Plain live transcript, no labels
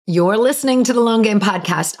You're listening to the Long Game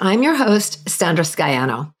Podcast. I'm your host, Sandra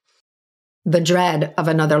Scaiano. The dread of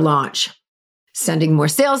another launch. Sending more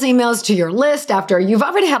sales emails to your list after you've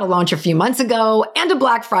already had a launch a few months ago and a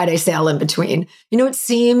Black Friday sale in between. It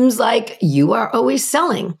seems like you are always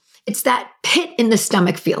selling. It's that pit in the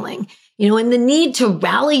stomach feeling, and the need to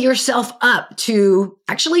rally yourself up to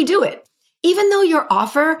actually do it, even though your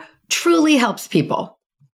offer truly helps people.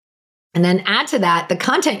 And then add to that the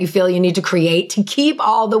content you feel you need to create to keep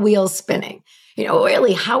all the wheels spinning.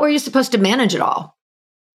 Really, how are you supposed to manage it all?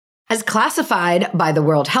 As classified by the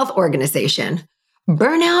World Health Organization,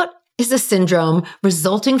 burnout is a syndrome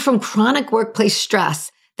resulting from chronic workplace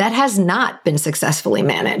stress that has not been successfully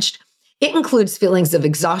managed. It includes feelings of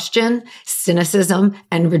exhaustion, cynicism,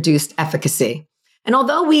 and reduced efficacy. And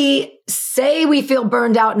although we say we feel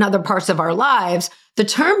burned out in other parts of our lives, the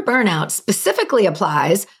term burnout specifically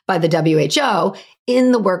applies by the WHO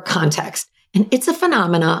in the work context, and it's a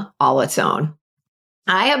phenomena all its own.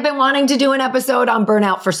 I have been wanting to do an episode on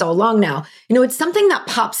burnout for so long now. It's something that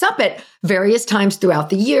pops up at various times throughout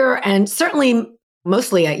the year and certainly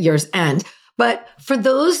mostly at year's end. But for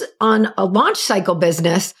those on a launch cycle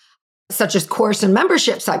business, such as course and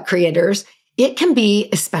membership site creators, it can be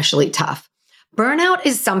especially tough. Burnout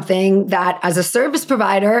is something that as a service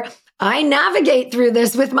provider, I navigate through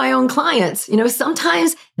this with my own clients.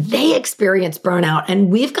 Sometimes they experience burnout and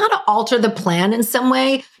we've got to alter the plan in some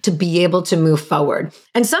way to be able to move forward.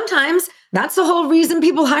 And sometimes that's the whole reason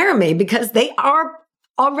people hire me, because they are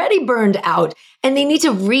already burned out and they need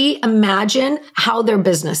to reimagine how their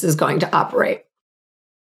business is going to operate.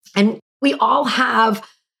 And we all have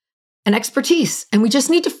an expertise and we just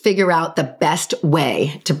need to figure out the best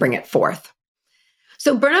way to bring it forth.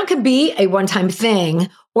 So burnout could be a one-time thing,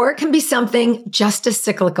 or it can be something just as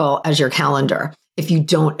cyclical as your calendar if you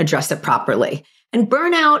don't address it properly. And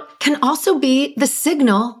burnout can also be the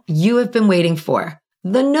signal you have been waiting for,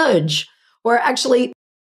 the nudge, or actually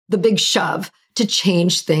the big shove to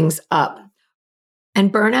change things up.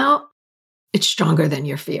 And burnout, it's stronger than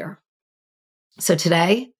your fear. So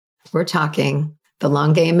today, we're talking, the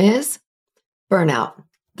long game is burnout,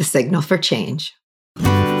 the signal for change.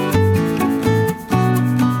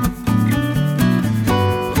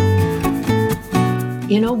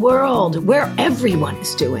 In a world where everyone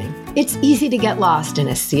is doing, it's easy to get lost in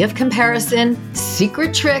a sea of comparison,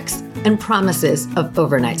 secret tricks, and promises of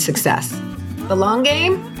overnight success. The long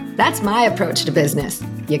game? That's my approach to business.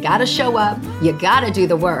 You gotta show up, you gotta do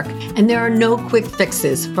the work, and there are no quick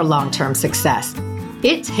fixes for long-term success.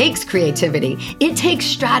 It takes creativity, it takes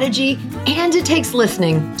strategy, and it takes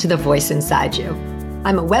listening to the voice inside you.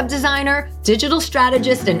 I'm a web designer, digital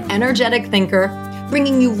strategist, and energetic thinker,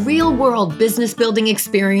 bringing you real-world business-building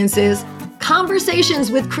experiences, conversations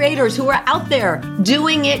with creators who are out there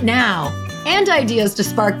doing it now, and ideas to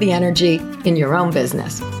spark the energy in your own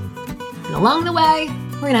business. And along the way,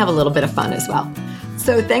 we're going to have a little bit of fun as well.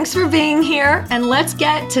 So thanks for being here, and let's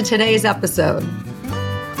get to today's episode.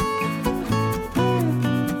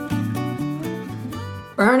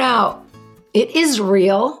 Burnout. It is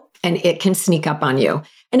real, and it can sneak up on you.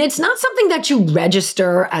 And it's not something that you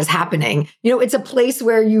register as happening. It's a place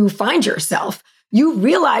where you find yourself. You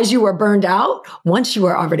realize you are burned out once you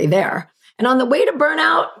are already there. And on the way to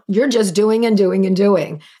burnout, you're just doing and doing and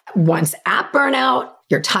doing. Once at burnout,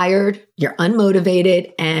 you're tired, you're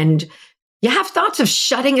unmotivated, and you have thoughts of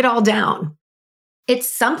shutting it all down. It's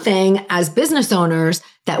something as business owners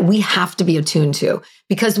that we have to be attuned to,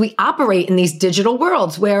 because we operate in these digital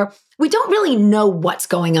worlds where we don't really know what's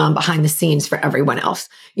going on behind the scenes for everyone else.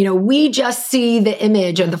 We just see the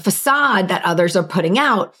image or the facade that others are putting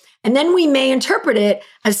out, and then we may interpret it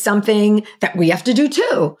as something that we have to do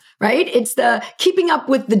too, right? It's the keeping up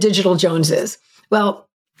with the digital Joneses. Well,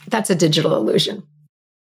 that's a digital illusion.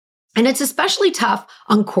 And it's especially tough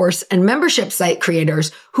on course and membership site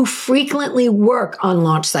creators who frequently work on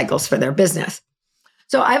launch cycles for their business.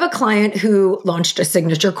 So I have a client who launched a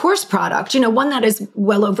signature course product, one that is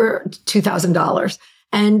well over $2,000.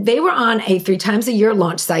 And they were on a 3 times a year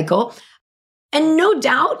launch cycle. And no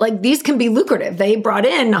doubt, these can be lucrative. They brought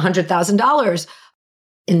in $100,000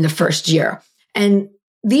 in the first year. And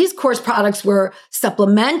these course products were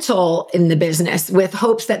supplemental in the business with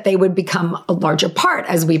hopes that they would become a larger part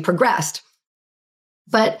as we progressed.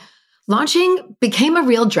 But launching became a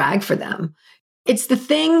real drag for them. It's the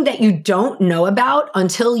thing that you don't know about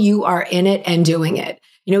until you are in it and doing it.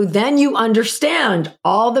 Then you understand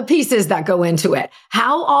all the pieces that go into it,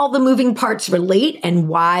 how all the moving parts relate and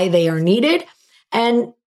why they are needed.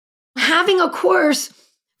 And having a course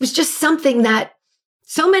was just something that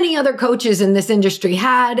so many other coaches in this industry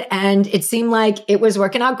had, and it seemed like it was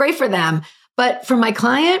working out great for them. But for my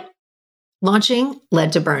client, launching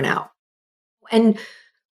led to burnout. And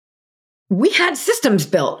we had systems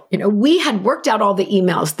built. We had worked out all the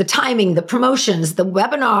emails, the timing, the promotions, the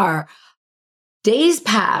webinar. Days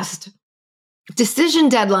passed, decision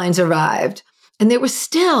deadlines arrived, and there was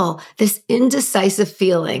still this indecisive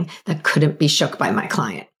feeling that couldn't be shook by my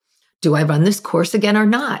client. Do I run this course again or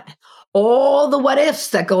not? All the what ifs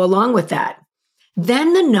that go along with that.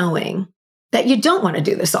 Then the knowing that you don't want to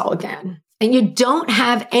do this all again, and you don't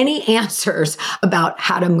have any answers about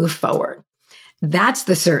how to move forward. That's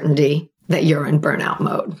the certainty that you're in burnout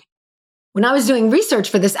mode. When I was doing research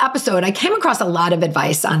for this episode, I came across a lot of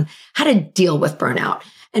advice on how to deal with burnout.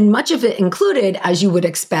 And much of it included, as you would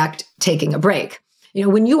expect, taking a break.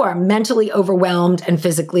 When you are mentally overwhelmed and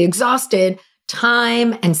physically exhausted,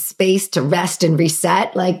 time and space to rest and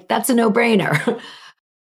reset, that's a no-brainer.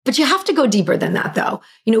 But you have to go deeper than that, though.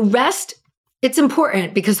 Rest, it's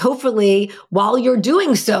important because hopefully while you're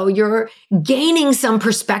doing so, you're gaining some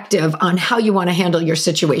perspective on how you want to handle your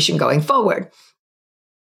situation going forward.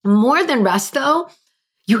 More than rest, though,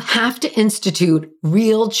 you have to institute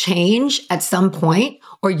real change at some point,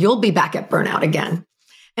 or you'll be back at burnout again.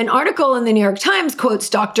 An article in the New York Times quotes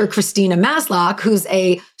Dr. Christina Masloch, who's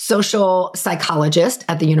a social psychologist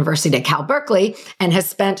at the University of Cal Berkeley and has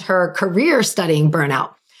spent her career studying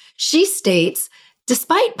burnout. She states,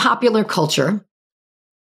 despite popular culture,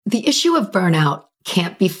 the issue of burnout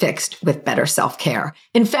can't be fixed with better self-care.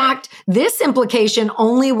 In fact, this implication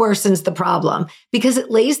only worsens the problem because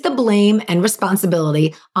it lays the blame and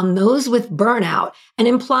responsibility on those with burnout and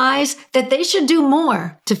implies that they should do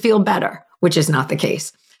more to feel better, which is not the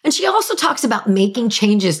case. And she also talks about making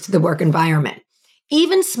changes to the work environment.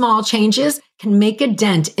 Even small changes can make a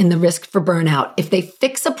dent in the risk for burnout if they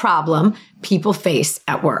fix a problem people face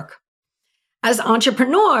at work. As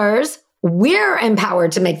entrepreneurs, we're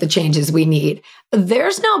empowered to make the changes we need.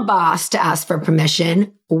 There's no boss to ask for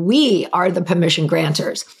permission. We are the permission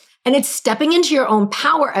granters. And it's stepping into your own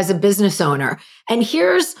power as a business owner. And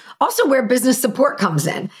here's also where business support comes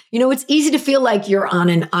in. It's easy to feel like you're on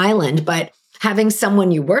an island, but having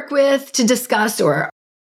someone you work with to discuss or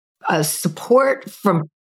support from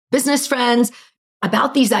business friends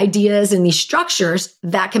about these ideas and these structures,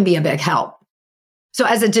 that can be a big help. So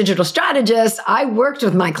as a digital strategist, I worked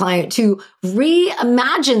with my client to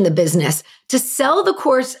reimagine the business, to sell the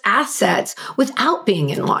course assets without being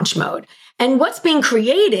in launch mode. And what's being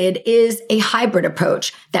created is a hybrid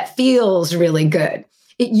approach that feels really good.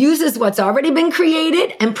 It uses what's already been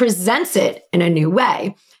created and presents it in a new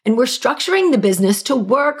way. And we're structuring the business to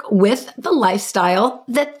work with the lifestyle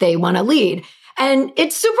that they want to lead. And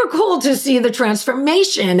it's super cool to see the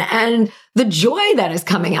transformation and the joy that is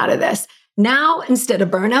coming out of this. Now, instead of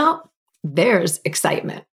burnout, there's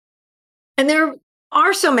excitement. And there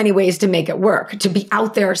are so many ways to make it work, to be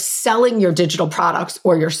out there selling your digital products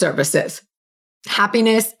or your services.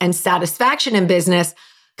 Happiness and satisfaction in business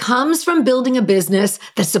comes from building a business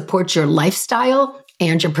that supports your lifestyle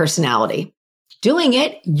and your personality, doing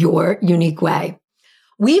it your unique way.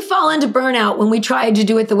 We fall into burnout when we try to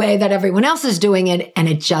do it the way that everyone else is doing it, and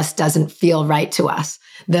it just doesn't feel right to us,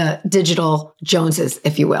 the digital Joneses,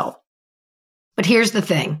 if you will. But here's the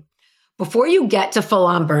thing. Before you get to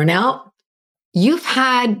full-on burnout, you've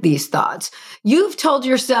had these thoughts. You've told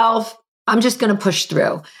yourself, I'm just going to push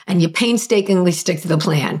through, and you painstakingly stick to the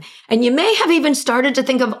plan. And you may have even started to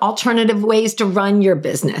think of alternative ways to run your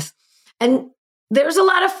business. And there's a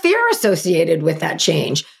lot of fear associated with that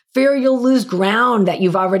change. Fear you'll lose ground that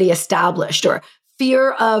you've already established, or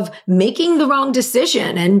fear of making the wrong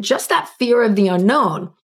decision, and just that fear of the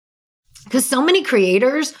unknown. Because so many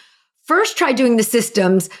creators first try doing the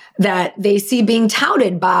systems that they see being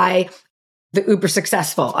touted by the uber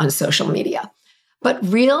successful on social media. But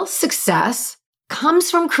real success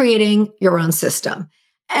comes from creating your own system.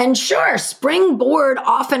 And sure, springboard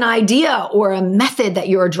off an idea or a method that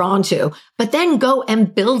you're drawn to, but then go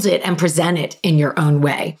and build it and present it in your own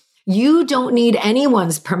way. You don't need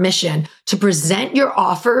anyone's permission to present your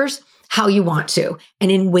offers how you want to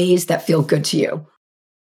and in ways that feel good to you.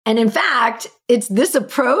 And in fact, it's this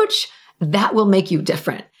approach that will make you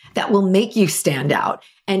different, that will make you stand out.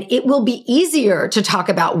 And it will be easier to talk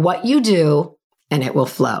about what you do, and it will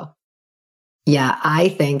flow. Yeah, I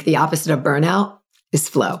think the opposite of burnout is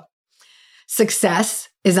flow. Success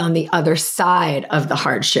is on the other side of the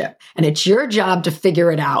hardship, and it's your job to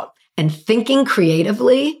figure it out. And thinking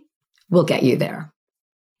creatively will get you there.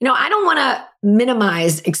 I don't want to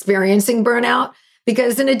minimize experiencing burnout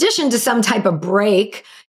because in addition to some type of break,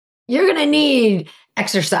 you're going to need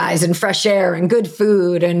exercise and fresh air and good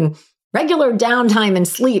food and regular downtime and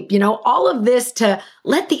sleep, all of this to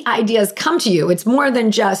let the ideas come to you. It's more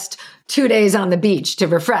than just 2 days on the beach to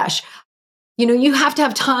refresh. You have to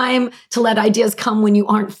have time to let ideas come when you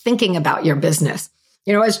aren't thinking about your business.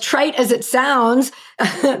 As trite as it sounds,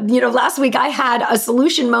 last week I had a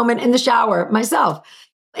solution moment in the shower myself,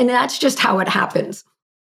 and that's just how it happens.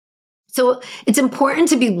 So it's important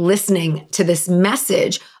to be listening to this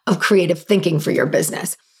message of creative thinking for your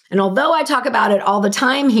business. And although I talk about it all the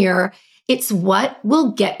time here, it's what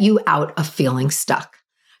will get you out of feeling stuck.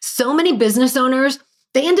 So many business owners,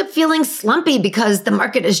 they end up feeling slumpy because the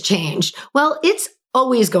market has changed. Well, it's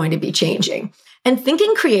always going to be changing. And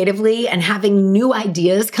thinking creatively and having new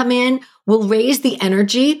ideas come in will raise the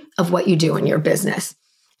energy of what you do in your business.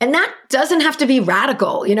 And that doesn't have to be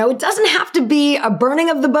radical. It doesn't have to be a burning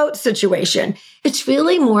of the boat situation. It's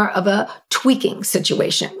really more of a tweaking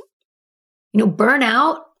situation.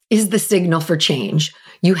 Burnout is the signal for change.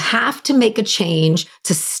 You have to make a change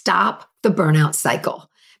to stop the burnout cycle,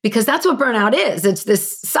 because that's what burnout is. It's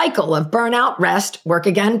this cycle of burnout, rest, work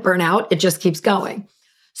again, burnout. It just keeps going.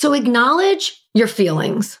 So acknowledge your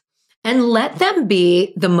feelings and let them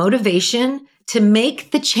be the motivation to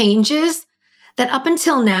make the changes that up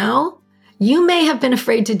until now, you may have been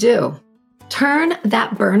afraid to do. Turn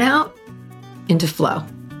that burnout into flow.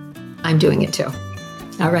 I'm doing it too.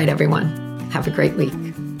 All right, everyone. Have a great week.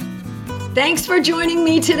 Thanks for joining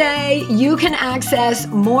me today. You can access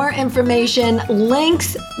more information,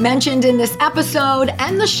 links mentioned in this episode,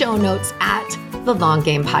 and the show notes at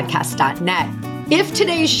thelonggamepodcast.net. If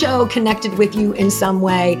today's show connected with you in some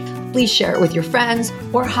way, please share it with your friends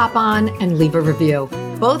or hop on and leave a review.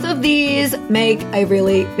 Both of these make a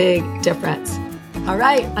really big difference. All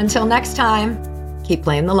right, until next time, keep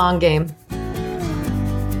playing the long game.